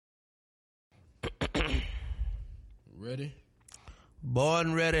Ready?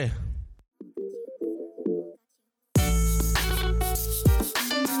 Born ready.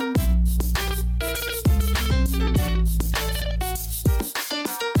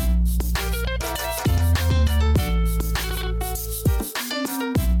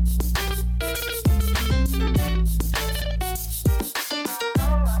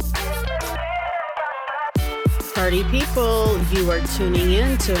 'Party people, you are tuning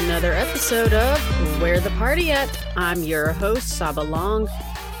in to another episode of Where the Party At. I'm your host, Saba Long.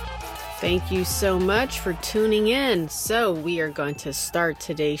 Thank you so much for tuning in. So we are going to start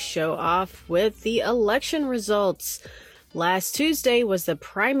today's show off with the election results. Last Tuesday was the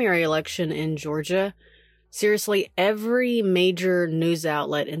primary election in Georgia. Seriously, every major news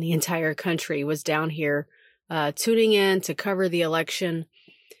outlet in the entire country was down here tuning in to cover the election.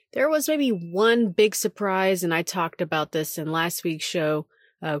 There was maybe one big surprise, and I talked about this in last week's show.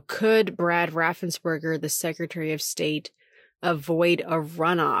 Could Brad Raffensperger, the Secretary of State, avoid a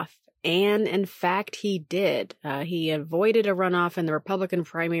runoff? And in fact, he did. He avoided a runoff in the Republican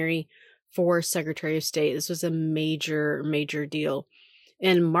primary for Secretary of State. This was a major, major deal.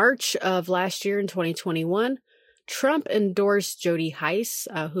 In March of last year, in 2021, Trump endorsed Jody Hice,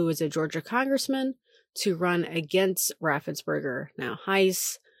 who is a Georgia congressman, to run against Raffensperger. Now,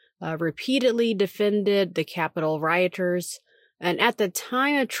 Hice repeatedly defended the Capitol rioters. And at the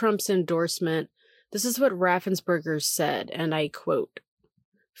time of Trump's endorsement, this is what Raffensperger said, and I quote,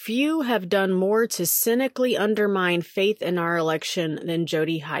 "Few have done more to cynically undermine faith in our election than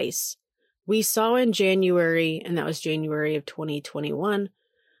Jody Hice. We saw in January, and that was January of 2021,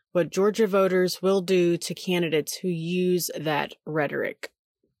 what Georgia voters will do to candidates who use that rhetoric."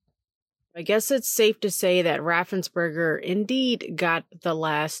 I guess it's safe to say that Raffensperger indeed got the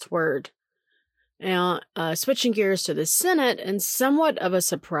last word. Now, switching gears to the Senate, and somewhat of a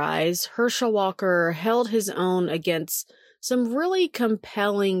surprise, Herschel Walker held his own against some really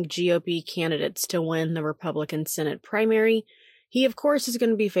compelling GOP candidates to win the Republican Senate primary. He, of course, is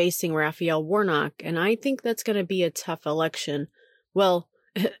going to be facing Raphael Warnock, and I think that's going to be a tough election. Well,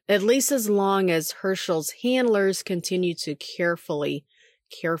 at least as long as Herschel's handlers continue to carefully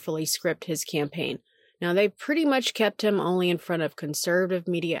script his campaign. Now, they pretty much kept him only in front of conservative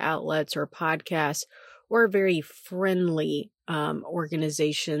media outlets or podcasts or very friendly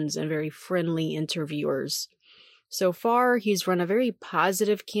organizations and very friendly interviewers. So far, he's run a very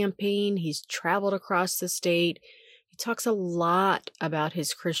positive campaign. He's traveled across the state. He talks a lot about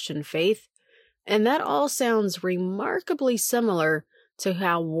his Christian faith. And that all sounds remarkably similar to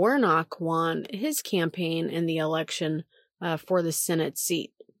how Warnock won his campaign in the election for the Senate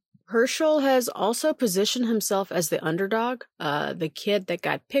seat. Herschel has also positioned himself as the underdog, the kid that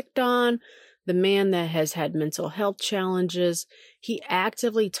got picked on, the man that has had mental health challenges. He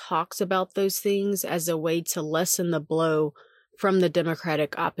actively talks about those things as a way to lessen the blow from the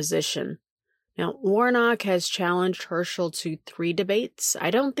Democratic opposition. Now, Warnock has challenged Herschel to 3 debates. I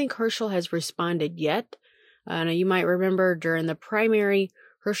don't think Herschel has responded yet. Now, you might remember during the primary,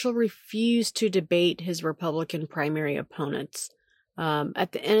 Herschel refused to debate his Republican primary opponents.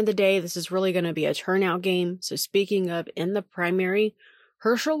 At the end of the day, this is really going to be a turnout game. So speaking of in the primary,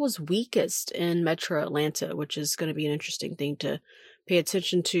 Herschel was weakest in Metro Atlanta, which is going to be an interesting thing to pay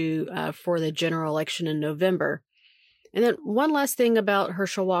attention to for the general election in November. And then one last thing about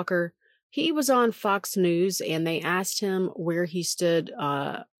Herschel Walker. He was on Fox News and they asked him where he stood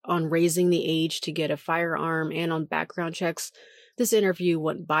on raising the age to get a firearm and on background checks. This interview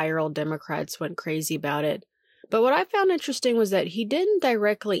went viral. Democrats went crazy about it. But what I found interesting was that he didn't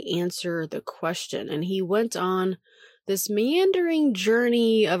directly answer the question, and he went on this meandering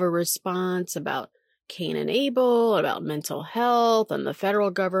journey of a response about Cain and Abel, about mental health, and the federal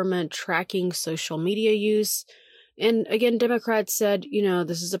government tracking social media use. And again, Democrats said,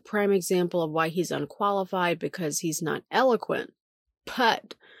 this is a prime example of why he's unqualified because he's not eloquent.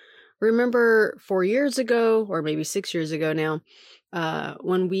 But remember 4 years ago, or maybe 6 years ago now,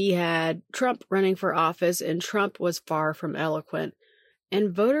 when we had Trump running for office and Trump was far from eloquent,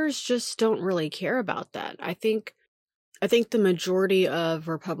 and voters just don't really care about that. I think the majority of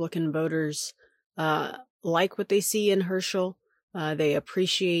Republican voters like what they see in Herschel. They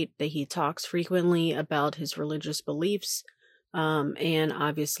appreciate that he talks frequently about his religious beliefs. And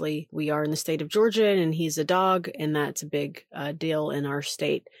obviously we are in the state of Georgia and he's a dog, and that's a big deal in our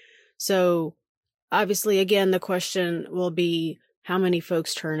state. So obviously, again, the question will be, how many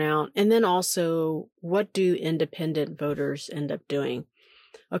folks turn out? And then also, what do independent voters end up doing?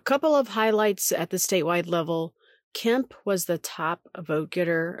 A couple of highlights at the statewide level. Kemp was the top vote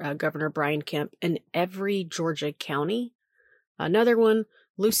getter, Governor Brian Kemp, in every Georgia county. Another one,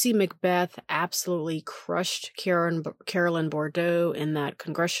 Lucy Macbeth absolutely crushed Carolyn Bordeaux in that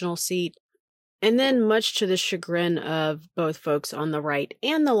congressional seat. And then, much to the chagrin of both folks on the right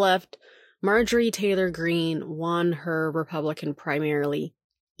and the left, Marjorie Taylor Greene won her Republican primary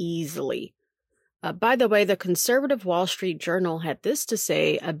easily. By the way, the conservative Wall Street Journal had this to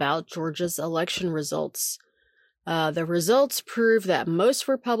say about Georgia's election results. The results prove that most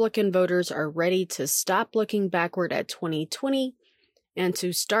Republican voters are ready to stop looking backward at 2020 and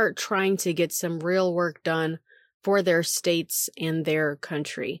to start trying to get some real work done for their states and their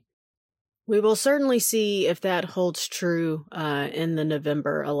country. We will certainly see if that holds true in the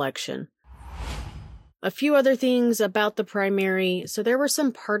November election. A few other things about the primary. So there were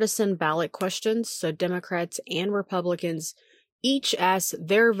some partisan ballot questions. So Democrats and Republicans each asked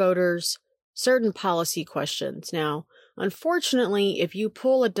their voters certain policy questions. Now, unfortunately, if you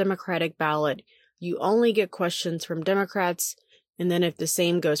pull a Democratic ballot, you only get questions from Democrats. And then if the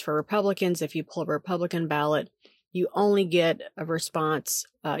same goes for Republicans, if you pull a Republican ballot, you only get a response.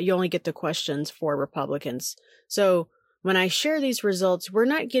 You only get the questions for Republicans. So when I share these results, we're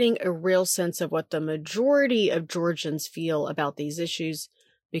not getting a real sense of what the majority of Georgians feel about these issues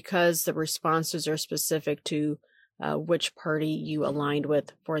because the responses are specific to which party you aligned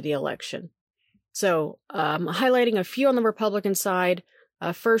with for the election. So highlighting a few on the Republican side.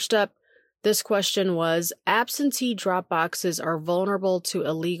 First up, this question was, absentee drop boxes are vulnerable to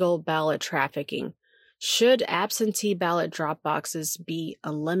illegal ballot trafficking. Should absentee ballot drop boxes be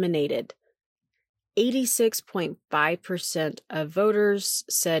eliminated? 86.5% of voters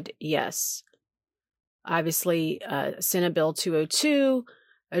said yes. Obviously, Senate Bill 202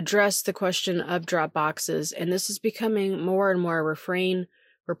 addressed the question of drop boxes, and this is becoming more and more a refrain.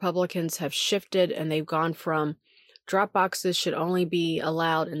 Republicans have shifted, and they've gone from drop boxes should only be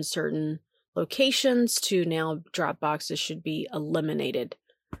allowed in certain locations to now drop boxes should be eliminated.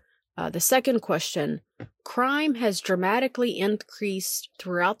 The second question, crime has dramatically increased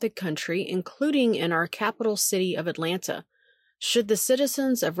throughout the country, including in our capital city of Atlanta. Should the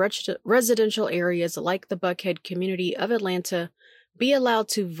citizens of residential areas like the Buckhead community of Atlanta be allowed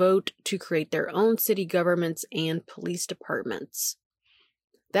to vote to create their own city governments and police departments?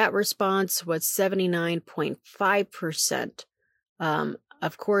 That response was 79.5%.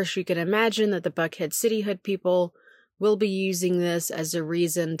 Of course, you can imagine that the Buckhead cityhood people will be using this as a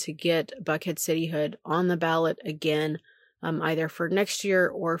reason to get Buckhead cityhood on the ballot again, either for next year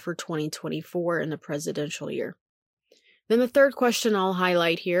or for 2024 in the presidential year. Then the third question I'll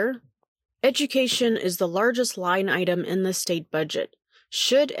highlight here. Education is the largest line item in the state budget.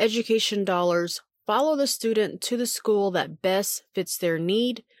 Should education dollars follow the student to the school that best fits their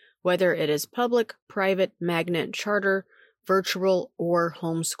need, whether it is public, private, magnet, charter, virtual, or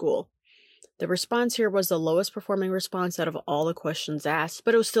homeschool? The response here was the lowest performing response out of all the questions asked,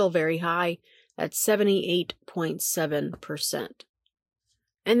 but it was still very high at 78.7%.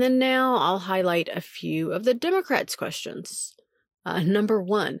 And then now I'll highlight a few of the Democrats' questions. Number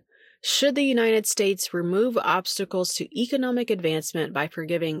 1, should the United States remove obstacles to economic advancement by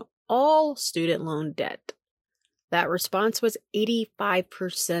forgiving all student loan debt? That response was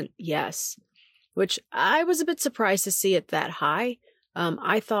 85% yes, which I was a bit surprised to see it that high.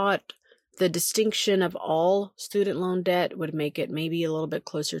 I thought the distinction of all student loan debt would make it maybe a little bit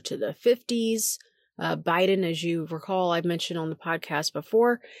closer to the 50s. Biden, as you recall, I've mentioned on the podcast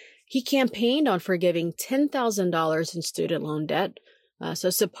before, he campaigned on forgiving $10,000 in student loan debt. So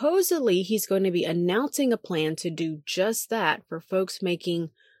supposedly he's going to be announcing a plan to do just that for folks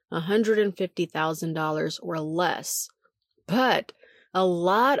making $150,000 or less. But a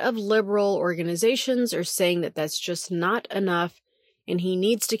lot of liberal organizations are saying that that's just not enough, and he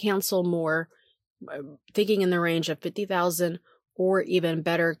needs to cancel more, thinking in the range of $50,000, or even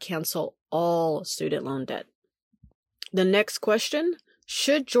better, cancel all student loan debt. The next question,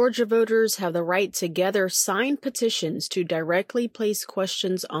 should Georgia voters have the right to gather signed petitions to directly place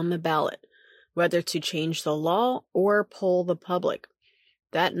questions on the ballot, whether to change the law or poll the public?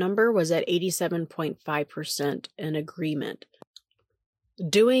 That number was at 87.5% in agreement.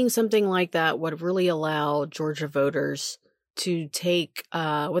 Doing something like that would really allow Georgia voters to take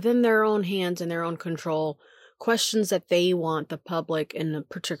within their own hands and their own control questions that they want the public and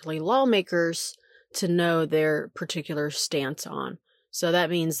particularly lawmakers to know their particular stance on. So that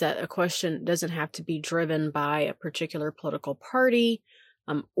means that a question doesn't have to be driven by a particular political party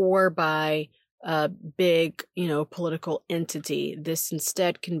or by a big, political entity. This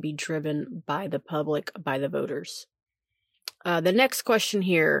instead can be driven by the public, by the voters. The next question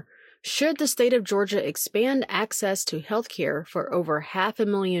here, should the state of Georgia expand access to health care for over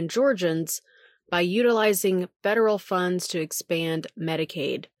 500,000 Georgians by utilizing federal funds to expand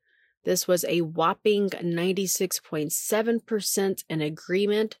Medicaid. This was a whopping 96.7% in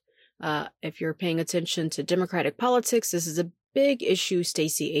agreement. If you're paying attention to Democratic politics, this is a big issue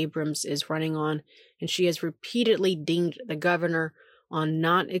Stacey Abrams is running on, and she has repeatedly dinged the governor on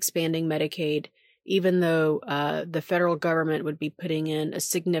not expanding Medicaid, even though the federal government would be putting in a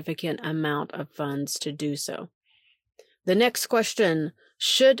significant amount of funds to do so. The next question: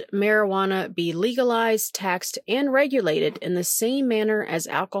 should marijuana be legalized, taxed, and regulated in the same manner as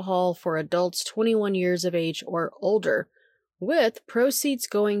alcohol for adults 21 years of age or older, with proceeds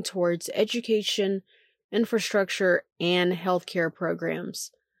going towards education, infrastructure, and healthcare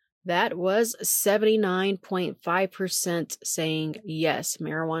programs? That was 79.5% saying yes,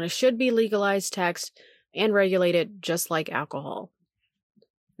 marijuana should be legalized, taxed, and regulated just like alcohol.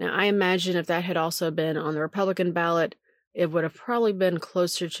 Now, I imagine if that had also been on the Republican ballot, it would have probably been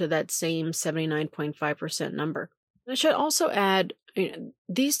closer to that same 79.5% number. I should also add,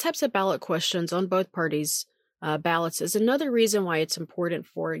 these types of ballot questions on both parties' ballots is another reason why it's important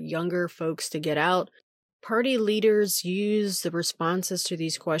for younger folks to get out. Party leaders use the responses to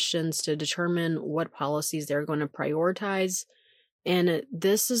these questions to determine what policies they're going to prioritize. And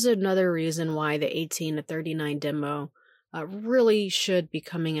this is another reason why the 18 to 39 demo really should be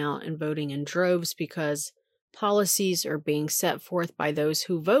coming out and voting in droves, because policies are being set forth by those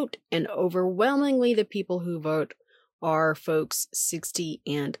who vote, and overwhelmingly the people who vote are folks 60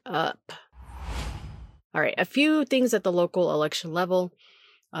 and up. All right, a few things at the local election level.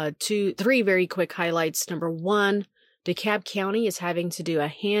 Three very quick highlights. Number one, DeKalb County is having to do a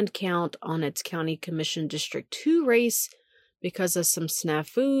hand count on its County Commission District 2 race because of some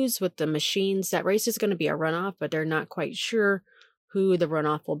snafus with the machines. That race is going to be a runoff, but they're not quite sure who the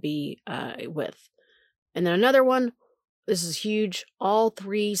runoff will be with. And then another one, this is huge. All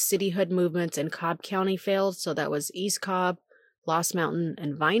three cityhood movements in Cobb County failed. So that was East Cobb, Lost Mountain,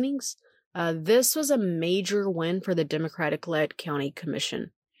 and Vinings. This was a major win for the Democratic-led county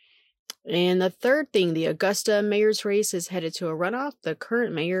commission. And the third thing, the Augusta mayor's race is headed to a runoff. The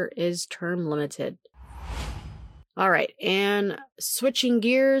current mayor is term limited. All right, and switching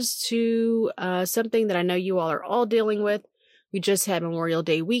gears to something that I know you all are all dealing with. We just had Memorial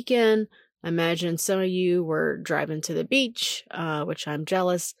Day weekend. I imagine some of you were driving to the beach, which I'm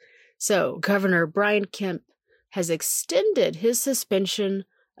jealous. So Governor Brian Kemp has extended his suspension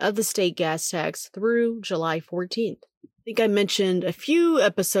of the state gas tax through July 14th. I think I mentioned a few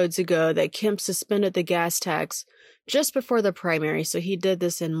episodes ago that Kemp suspended the gas tax just before the primary, so he did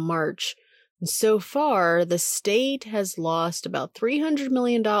this in March. And so far, the state has lost about $300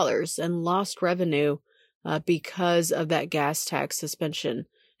 million in lost revenue because of that gas tax suspension.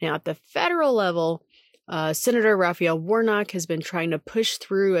 Now, at the federal level, Senator Raphael Warnock has been trying to push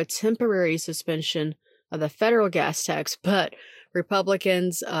through a temporary suspension of the federal gas tax, but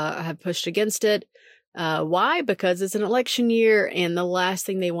Republicans have pushed against it. Why? Because it's an election year, and the last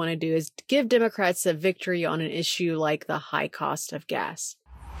thing they want to do is give Democrats a victory on an issue like the high cost of gas.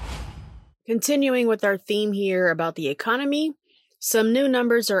 Continuing with our theme here about the economy, some new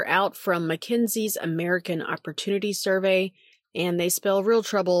numbers are out from McKinsey's American Opportunity Survey, and they spell real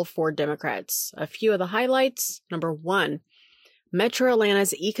trouble for Democrats. A few of the highlights. Number one, Metro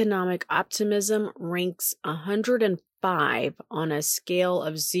Atlanta's economic optimism ranks 105 on a scale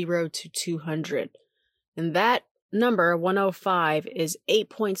of 0 to 200. And that number, 105, is 8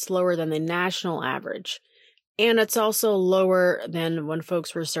 points lower than the national average. And it's also lower than when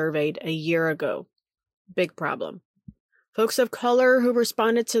folks were surveyed a year ago. Big problem. Folks of color who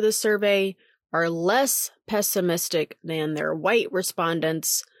responded to the survey are less pessimistic than their white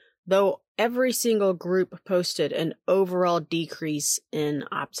respondents, though every single group posted an overall decrease in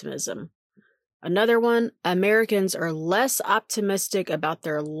optimism. Another one, Americans are less optimistic about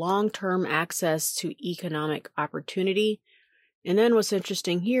their long-term access to economic opportunity. And then what's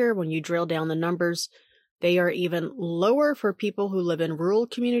interesting here, when you drill down the numbers, they are even lower for people who live in rural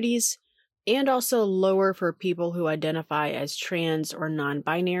communities and also lower for people who identify as trans or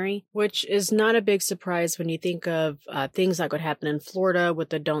non-binary, which is not a big surprise when you think of things like what happened in Florida with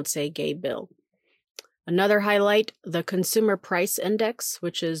the Don't Say Gay bill. Another highlight, the Consumer Price Index,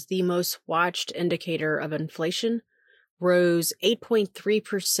 which is the most watched indicator of inflation, rose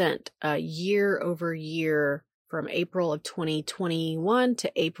 8.3% year over year from April of 2021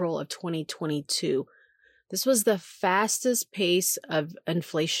 to April of 2022. This was the fastest pace of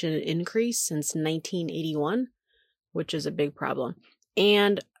inflation increase since 1981, which is a big problem.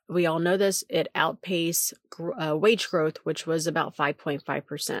 And we all know this, it outpaced wage growth, which was about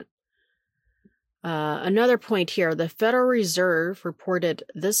 5.5%. Another point here, the Federal Reserve reported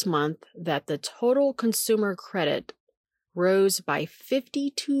this month that the total consumer credit rose by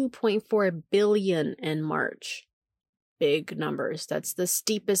 $52.4 billion in March. Big numbers. That's the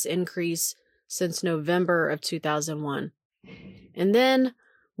steepest increase since November of 2001. And then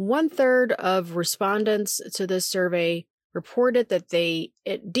 1/3 of respondents to this survey reported that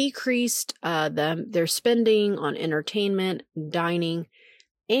it decreased their spending on entertainment, dining,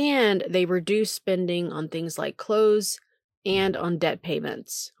 and they reduced spending on things like clothes and on debt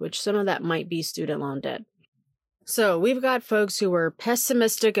payments, which some of that might be student loan debt. So we've got folks who are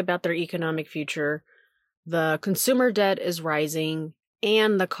pessimistic about their economic future. The consumer debt is rising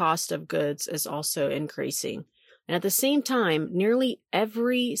and the cost of goods is also increasing. And at the same time, nearly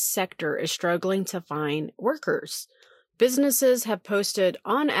every sector is struggling to find workers. Businesses have posted,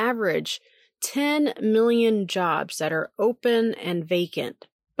 on average, 10 million jobs that are open and vacant.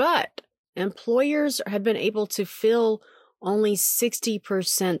 But employers have been able to fill only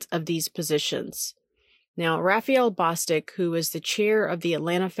 60% of these positions. Now, Raphael Bostic, who is the chair of the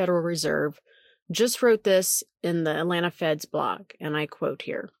Atlanta Federal Reserve, just wrote this in the Atlanta Fed's blog, and I quote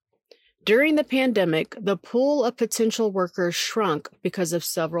here. During the pandemic, the pool of potential workers shrunk because of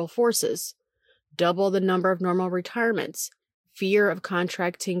several forces. Double the number of normal retirements, fear of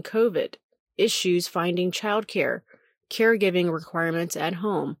contracting COVID, issues finding childcare, caregiving requirements at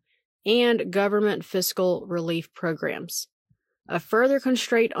home, and government fiscal relief programs. A further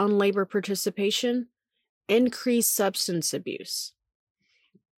constraint on labor participation, increased substance abuse.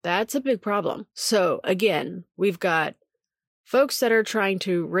 That's a big problem. So again, we've got folks that are trying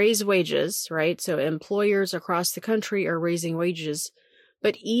to raise wages, right? So employers across the country are raising wages,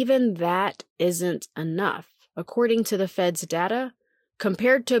 but even that isn't enough. According to the Fed's data,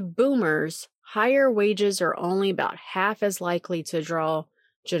 compared to boomers, higher wages are only about half as likely to draw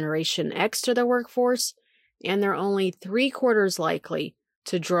Generation X to the workforce, and they're only 3/4 likely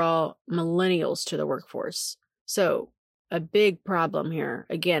to draw millennials to the workforce. So a big problem here.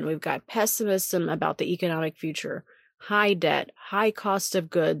 Again, we've got pessimism about the economic future, high debt, high cost of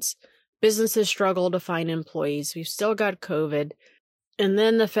goods, businesses struggle to find employees, we've still got COVID, and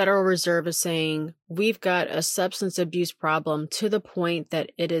then the Federal Reserve is saying we've got a substance abuse problem to the point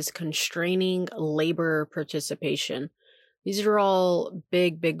that it is constraining labor participation. These are all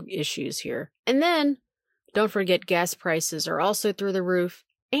big, big issues here. And then, don't forget, gas prices are also through the roof,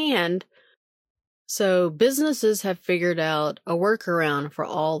 and so businesses have figured out a workaround for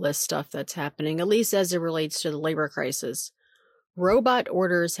all this stuff that's happening, at least as it relates to the labor crisis. Robot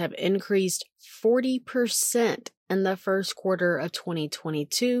orders have increased 40% in the first quarter of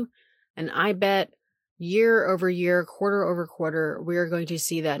 2022, and I bet year over year, quarter over quarter, we are going to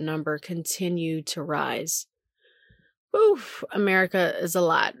see that number continue to rise. Oof, America is a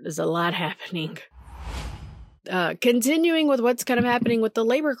lot. There's a lot happening. Continuing with what's kind of happening with the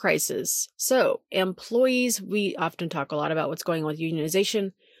labor crisis. So employees, we often talk a lot about what's going on with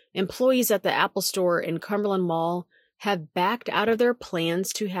unionization. Employees at the Apple Store in Cumberland Mall have backed out of their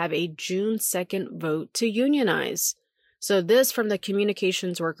plans to have a June 2nd vote to unionize. So this from the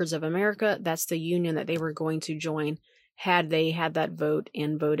Communications Workers of America, that's the union that they were going to join had they had that vote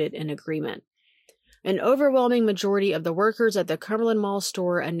and voted in agreement. An overwhelming majority of the workers at the Cumberland Mall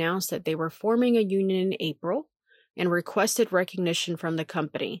store announced that they were forming a union in April and requested recognition from the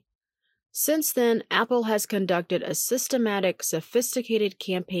company. Since then, Apple has conducted a systematic, sophisticated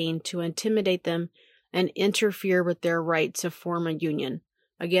campaign to intimidate them and interfere with their right to form a union.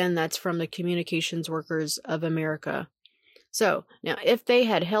 Again, that's from the Communications Workers of America. So, now, if they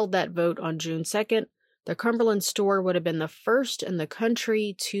had held that vote on June 2nd, the Cumberland store would have been the first in the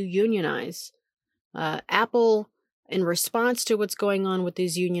country to unionize. Apple, in response to what's going on with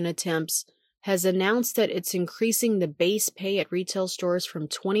these union attempts, has announced that it's increasing the base pay at retail stores from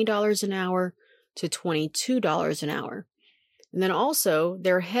 $20 an hour to $22 an hour. And then also,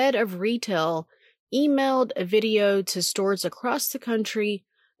 their head of retail emailed a video to stores across the country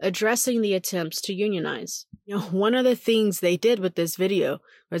addressing the attempts to unionize. You know, one of the things they did with this video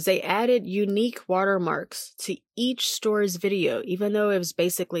was they added unique watermarks to each store's video, even though it was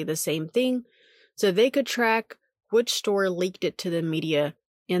basically the same thing, so they could track which store leaked it to the media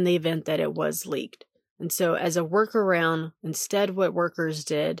in the event that it was leaked. And so as a workaround, instead what workers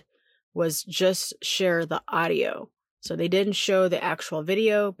did was just share the audio. So they didn't show the actual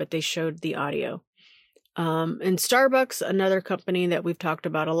video, but they showed the audio. And Starbucks, another company that we've talked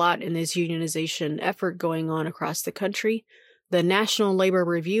about a lot in this unionization effort going on across the country, the National Labor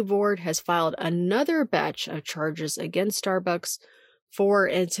Review Board has filed another batch of charges against Starbucks for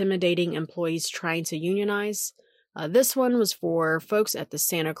intimidating employees trying to unionize. This one was for folks at the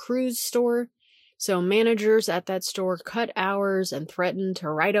Santa Cruz store. So managers at that store cut hours and threatened to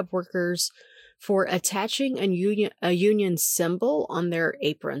write up workers for attaching a union symbol on their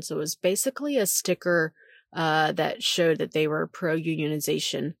apron. So it was basically a sticker that showed that they were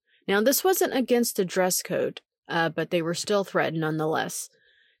pro-unionization. Now, this wasn't against the dress code, but they were still threatened nonetheless.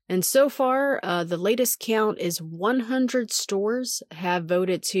 And so far, the latest count is 100 stores have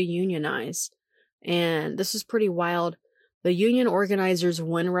voted to unionize. And this is pretty wild. The union organizers'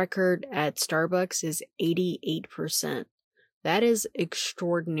 win record at Starbucks is 88%. That is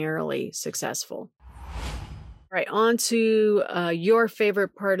extraordinarily successful. All right, on to your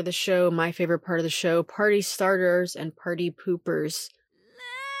favorite part of the show, my favorite part of the show, party starters and party poopers.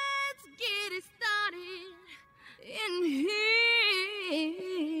 Let's get it started in here.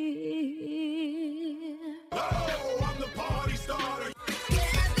 Oh, I'm the party starter.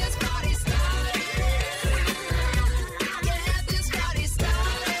 Get this party started. Get this party started.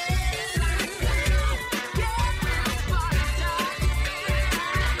 Get this party started.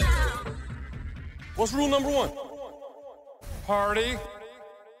 What's rule number 1? Party.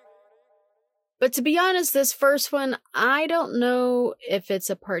 But to be honest, this first one, I don't know if it's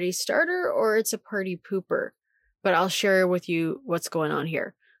a party starter or it's a party pooper. But I'll share with you what's going on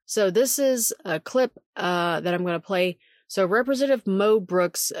here. So this is a clip that I'm going to play. So Representative Mo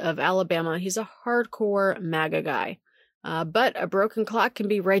Brooks of Alabama, he's a hardcore MAGA guy. But a broken clock can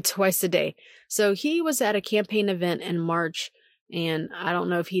be right twice a day. So he was at a campaign event in March, and I don't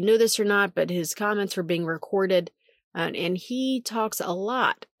know if he knew this or not, but his comments were being recorded. And he talks a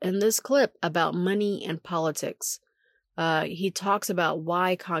lot in this clip about money and politics. He talks about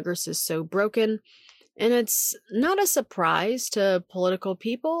why Congress is so broken. And it's not a surprise to political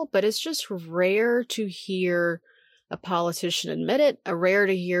people, but it's just rare to hear a politician admit it, rare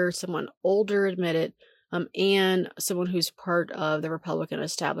to hear someone older admit it, and someone who's part of the Republican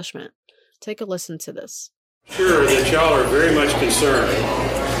establishment. Take a listen to this. Sure that y'all are very much concerned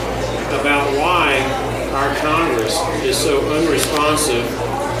about why our Congress is so unresponsive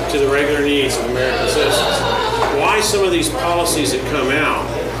to the regular needs of American citizens. Why some of these policies that come out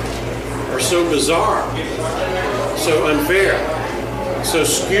are so bizarre, so unfair, so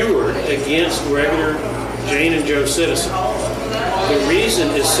skewered against regular Jane and Joe citizens. The reason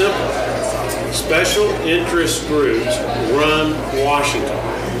is simple. Special interest groups run Washington.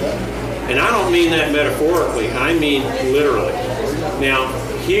 And I don't mean that metaphorically, I mean literally. Now,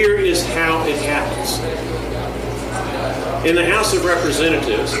 here is how it happens. In the House of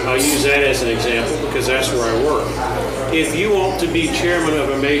Representatives, I'll use that as an example because that's where I work. If you want to be chairman of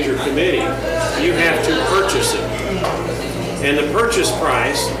a major committee, you have to purchase it. And the purchase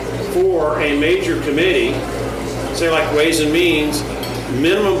price for a major committee, say like Ways and Means,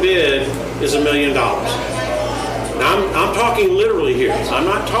 minimum bid is $1 million. Now, I'm talking literally here. I'm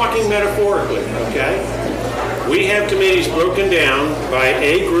not talking metaphorically, okay? We have committees broken down by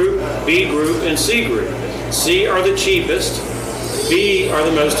A group, B group, and C group. C are the cheapest, B are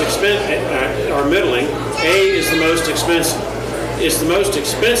the most expensive, are middling, A is the most expensive. It's the most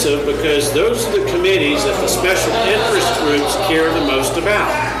expensive because those are the committees that the special interest groups care the most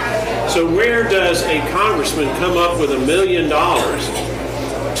about. So where does a congressman come up with $1 million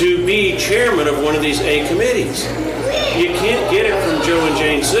to be chairman of one of these A committees? You can't get it from Joe and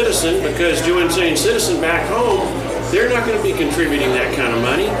Jane Citizen because Joe and Jane Citizen back home, they're not going to be contributing that kind of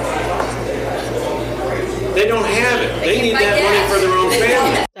money. They don't have it. They need that money for their own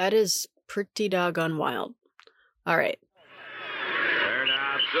family. That is pretty doggone wild. All right. Turn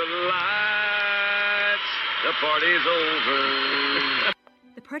out the lights. The party's over.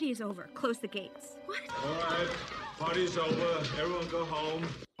 The party is over. Close the gates. What? All right, party's over. Everyone go home.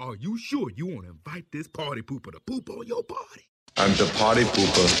 Are you sure you want to invite this party pooper to poop on your party? I'm the party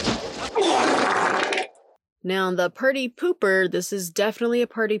pooper. Now, the party pooper, this is definitely a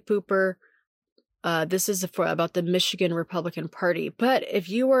party pooper. This is about the Michigan Republican Party. But if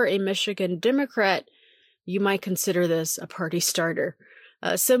you were a Michigan Democrat, you might consider this a party starter.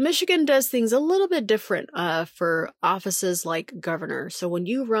 So Michigan does things a little bit different for offices like governor. So when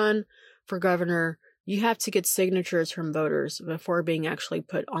you run for governor, you have to get signatures from voters before being actually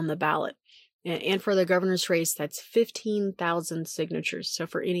put on the ballot. And for the governor's race, that's 15,000 signatures. So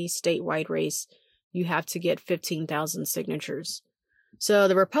for any statewide race, you have to get 15,000 signatures. So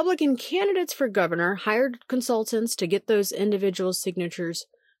the Republican candidates for governor hired consultants to get those individual signatures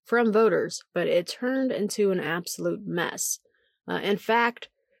from voters, but it turned into an absolute mess. In fact,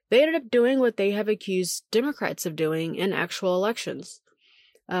 they ended up doing what they have accused Democrats of doing in actual elections.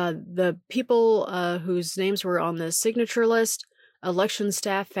 The people whose names were on the signature list, election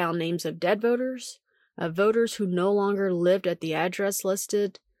staff found names of dead voters, voters who no longer lived at the address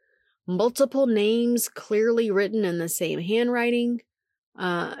listed. multiple names clearly written in the same handwriting.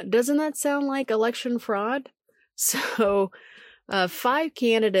 Doesn't that sound like election fraud? So, 5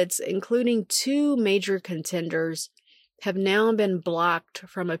 candidates, including 2 major contenders, have now been blocked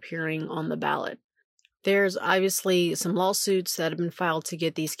from appearing on the ballot. There's obviously some lawsuits that have been filed to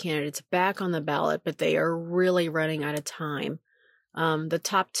get these candidates back on the ballot, but they are really running out of time. The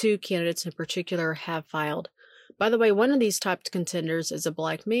top 2 candidates in particular have filed. By the way, one of these top contenders is a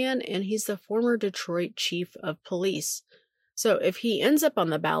black man, and he's the former Detroit chief of police. So if he ends up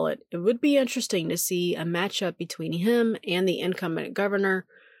on the ballot, it would be interesting to see a matchup between him and the incumbent governor,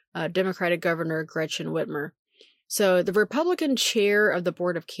 Democratic Governor Gretchen Whitmer. So the Republican chair of the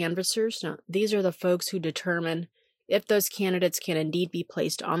Board of Canvassers, now these are the folks who determine if those candidates can indeed be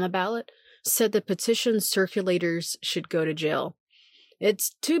placed on the ballot, said the petition circulators should go to jail.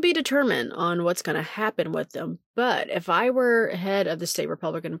 It's to be determined on what's going to happen with them, but if I were head of the state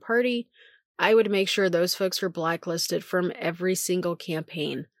Republican Party, I would make sure those folks were blacklisted from every single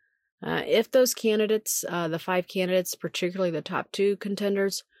campaign. If those candidates, the 5 candidates, particularly the top 2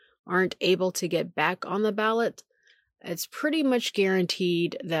 contenders, aren't able to get back on the ballot, it's pretty much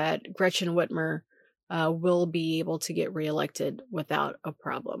guaranteed that Gretchen Whitmer will be able to get reelected without a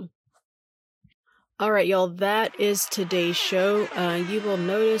problem. All right, y'all, that is today's show. You will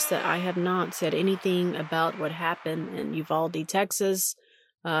notice that I have not said anything about what happened in Uvalde, Texas,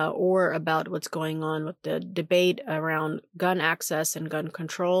 or about what's going on with the debate around gun access and gun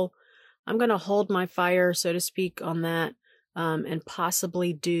control. I'm going to hold my fire, so to speak, on that. And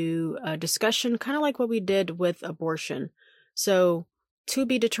possibly do a discussion kind of like what we did with abortion. So to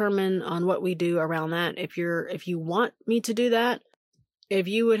be determined on what we do around that. If you want me to do that, if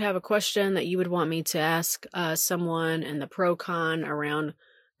you would have a question that you would want me to ask someone in the pro-con around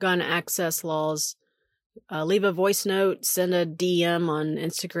gun access laws, leave a voice note, send a DM on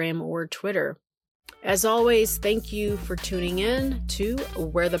Instagram or Twitter. As always, thank you for tuning in to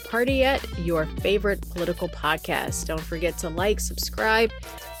Where the Party At, your favorite political podcast. Don't forget to like, subscribe,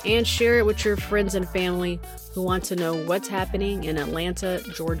 and share it with your friends and family who want to know what's happening in Atlanta,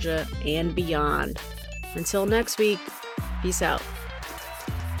 Georgia, and beyond. Until next week, peace out.